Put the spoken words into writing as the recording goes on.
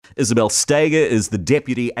Isabel Steger is the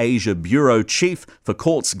Deputy Asia Bureau Chief for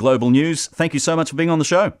Quartz Global News. Thank you so much for being on the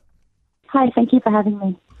show. Hi, thank you for having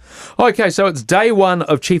me. Okay, so it's day one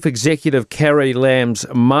of Chief Executive Carrie Lam's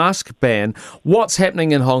mask ban. What's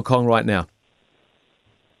happening in Hong Kong right now?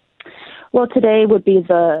 Well, today would be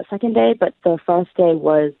the second day, but the first day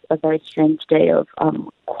was a very strange day of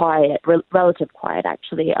quiet, relative quiet,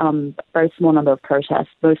 actually. Very small number of protests,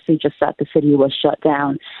 mostly just that the city was shut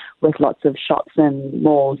down with lots of shops and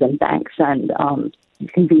malls and banks and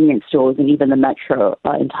convenience stores, and even the metro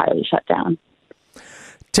entirely shut down.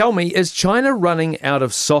 Tell me, is China running out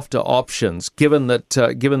of softer options, given that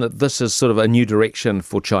this is sort of a new direction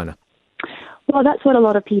for China? Well, that's what a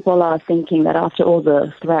lot of people are thinking, that after all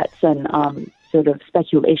the threats and sort of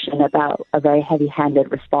speculation about a very heavy-handed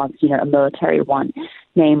response, a military one,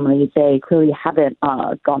 namely, they clearly haven't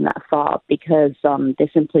gone that far because they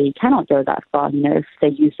simply cannot go that far. If they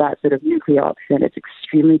use that sort of nuclear option, it's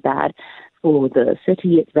extremely bad for the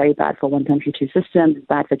city. It's very bad for one country, two systems. It's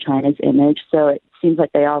bad for China's image. So it seems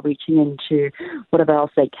like they are reaching into whatever else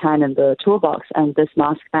they can in the toolbox. And this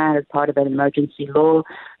mask ban is part of an emergency law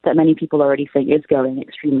that many people already think is going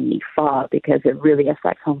extremely far because it really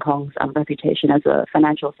affects Hong Kong's reputation as a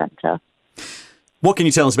financial center. What can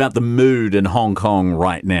you tell us about the mood in Hong Kong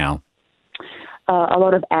right now? A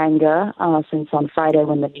lot of anger since on Friday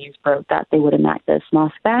when the news broke that they would enact this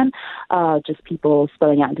mask ban. Just people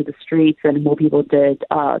spilling out into the streets, and more people did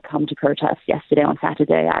come to protest yesterday on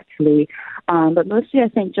Saturday, actually. But mostly, I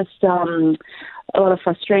think, just a lot of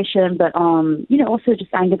frustration, but also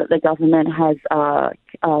just anger that the government has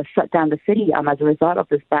shut down the city as a result of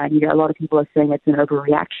this ban. A lot of people are saying it's an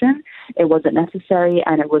overreaction. It wasn't necessary,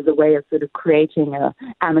 and it was a way of sort of creating an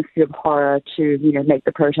atmosphere of horror to make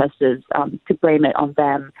the protesters to blame it on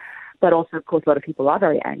them. But also, of course, a lot of people are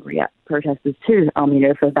very angry at protesters too,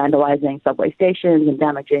 for vandalizing subway stations and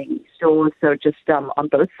damaging stores. So just on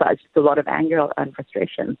both sides, just a lot of anger and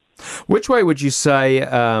frustration. Which way would you say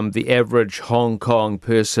the average Hong Kong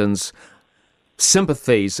person's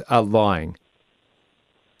sympathies are lying?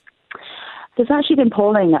 There's actually been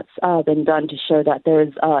polling that's been done to show that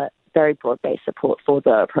there's very broad-based support for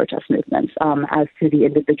the protest movements. As to the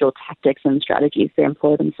individual tactics and strategies they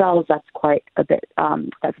employ themselves, that's quite a bit,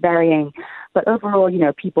 that's varying. But overall,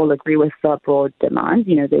 people agree with the broad demands.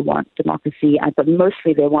 They want democracy, but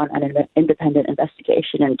mostly they want an independent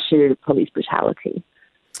investigation into police brutality.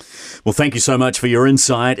 Well, thank you so much for your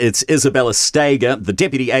insight. It's Isabella Steger, the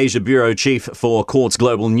Deputy Asia Bureau Chief for Quartz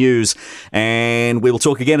Global News, and we will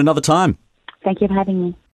talk again another time. Thank you for having me.